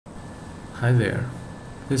Hi there.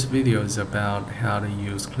 This video is about how to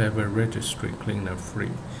use Clever Registry Cleaner free.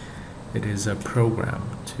 It is a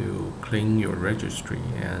program to clean your registry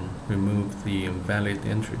and remove the invalid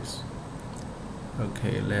entries.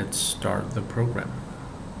 Okay, let's start the program.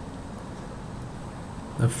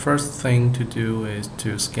 The first thing to do is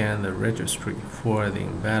to scan the registry for the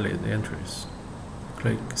invalid entries.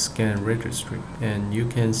 Click Scan Registry and you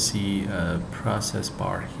can see a process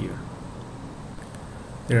bar here.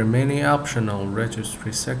 There are many optional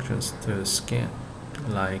registry sections to scan,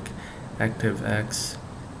 like ActiveX,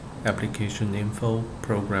 Application Info,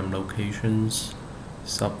 Program Locations,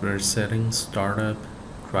 Software Settings, Startup,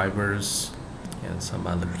 Drivers, and some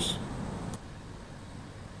others.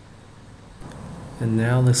 And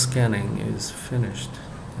now the scanning is finished,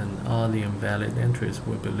 and all the invalid entries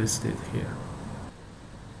will be listed here.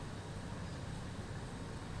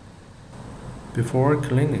 Before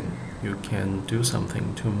cleaning, you can do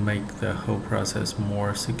something to make the whole process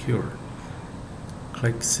more secure.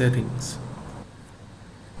 Click Settings.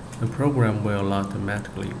 The program will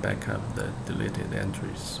automatically back up the deleted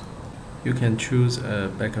entries. You can choose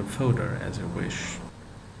a backup folder as you wish.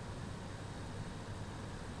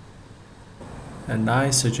 And I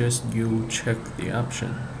suggest you check the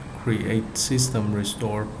option Create System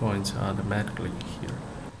Restore Points automatically here.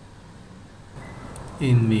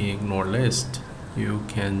 In the Ignore list, you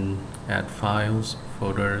can add files,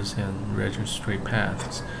 folders, and registry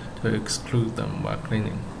paths to exclude them while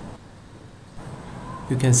cleaning.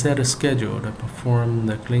 You can set a schedule to perform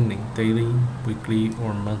the cleaning daily, weekly,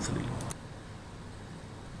 or monthly.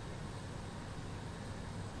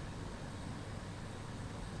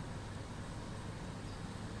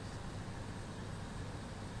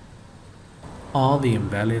 All the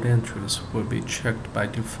invalid entries will be checked by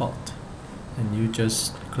default, and you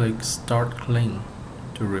just click Start Clean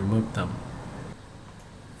to remove them.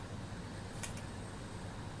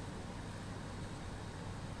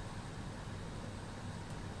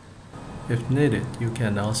 If needed, you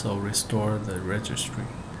can also restore the registry.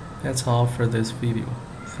 That's all for this video.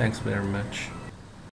 Thanks very much.